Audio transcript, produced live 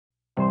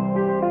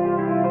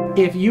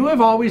If you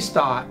have always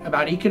thought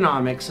about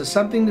economics as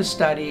something to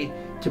study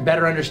to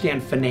better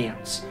understand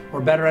finance,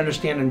 or better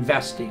understand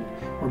investing,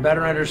 or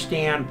better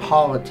understand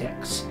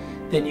politics,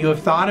 then you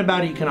have thought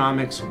about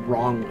economics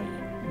wrongly.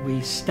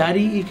 We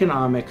study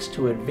economics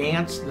to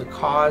advance the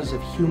cause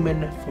of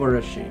human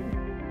flourishing.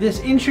 This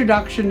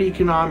Introduction to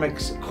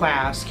Economics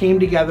class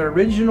came together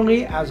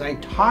originally as I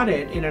taught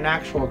it in an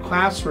actual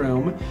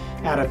classroom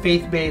at a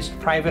faith-based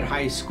private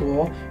high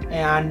school,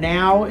 and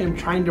now am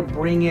trying to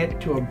bring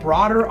it to a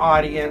broader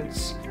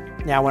audience.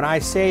 Now, when I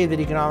say that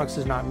economics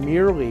is not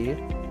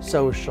merely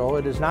social,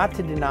 it is not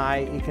to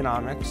deny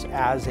economics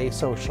as a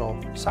social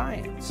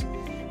science.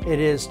 It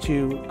is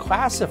to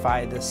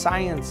classify the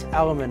science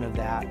element of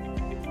that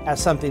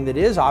as something that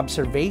is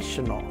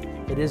observational,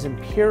 it is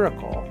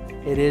empirical,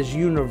 it is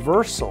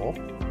universal,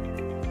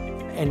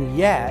 and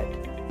yet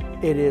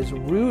it is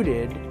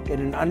rooted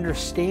in an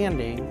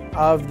understanding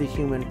of the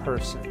human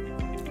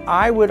person.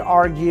 I would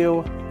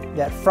argue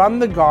that from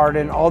the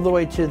garden all the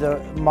way to the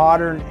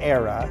modern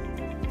era,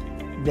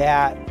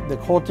 that the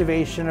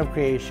cultivation of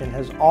creation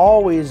has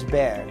always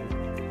been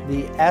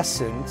the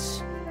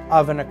essence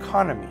of an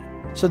economy.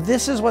 So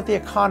this is what the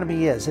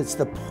economy is. It's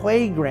the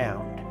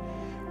playground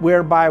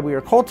whereby we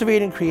are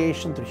cultivating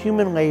creation through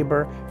human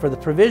labor for the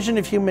provision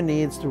of human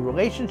needs through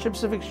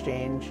relationships of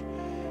exchange,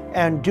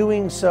 and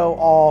doing so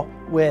all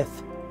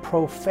with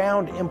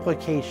profound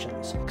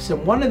implications. So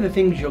one of the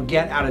things you'll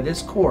get out of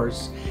this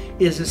course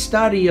is a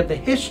study of the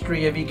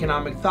history of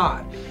economic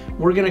thought.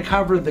 We're going to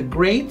cover the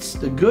greats,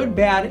 the good,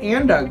 bad,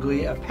 and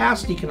ugly of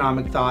past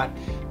economic thought,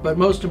 but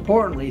most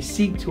importantly,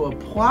 seek to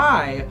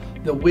apply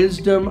the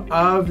wisdom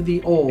of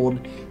the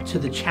old to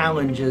the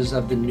challenges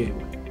of the new.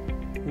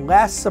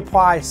 Less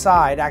supply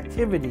side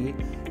activity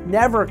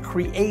never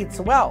creates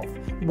wealth.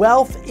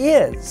 Wealth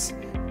is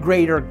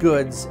greater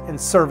goods and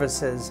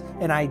services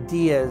and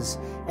ideas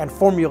and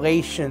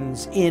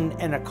formulations in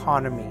an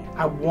economy.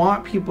 I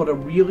want people to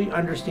really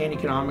understand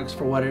economics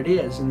for what it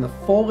is, in the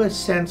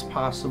fullest sense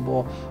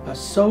possible, a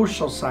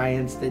social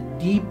science that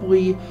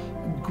deeply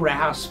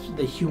grasps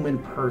the human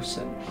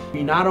person.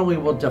 We not only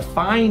will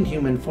define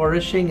human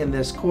flourishing in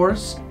this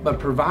course, but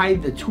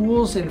provide the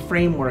tools and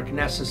framework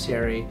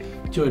necessary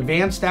to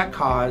advance that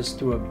cause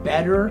through a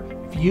better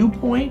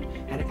viewpoint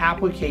and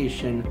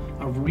application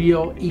of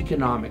real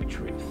economic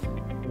truth.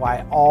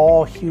 Why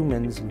all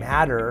humans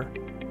matter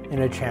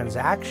in a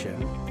transaction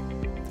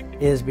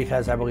is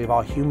because I believe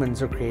all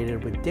humans are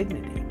created with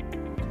dignity.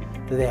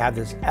 That they have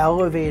this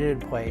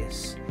elevated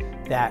place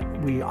that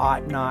we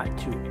ought not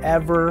to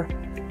ever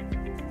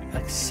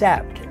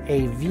accept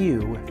a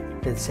view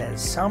that says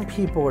some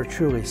people are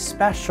truly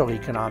special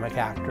economic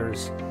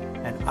actors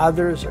and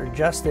others are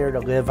just there to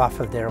live off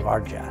of their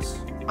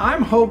largesse.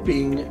 I'm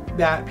hoping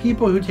that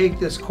people who take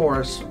this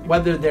course,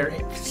 whether they're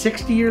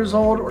 60 years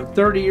old or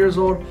 30 years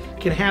old,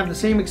 can have the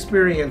same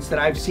experience that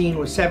I've seen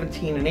with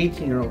 17 and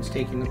 18-year-olds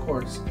taking the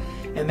course.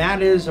 And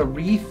that is a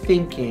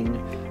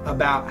rethinking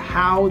about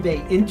how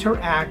they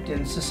interact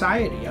in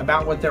society,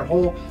 about what their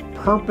whole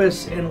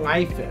purpose in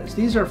life is.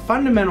 These are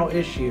fundamental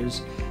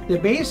issues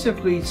that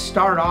basically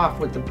start off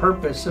with the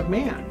purpose of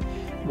man.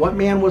 What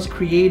man was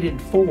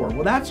created for.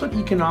 Well, that's what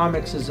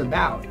economics is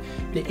about.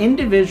 The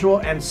individual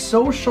and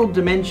social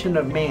dimension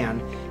of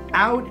man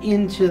out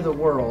into the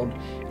world.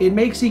 It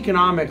makes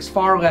economics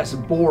far less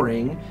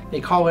boring.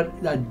 They call it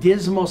a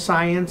dismal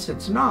science.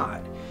 It's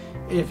not.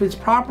 If it's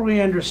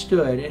properly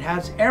understood, it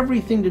has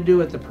everything to do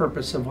with the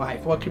purpose of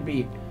life. What could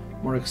be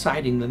more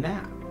exciting than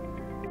that?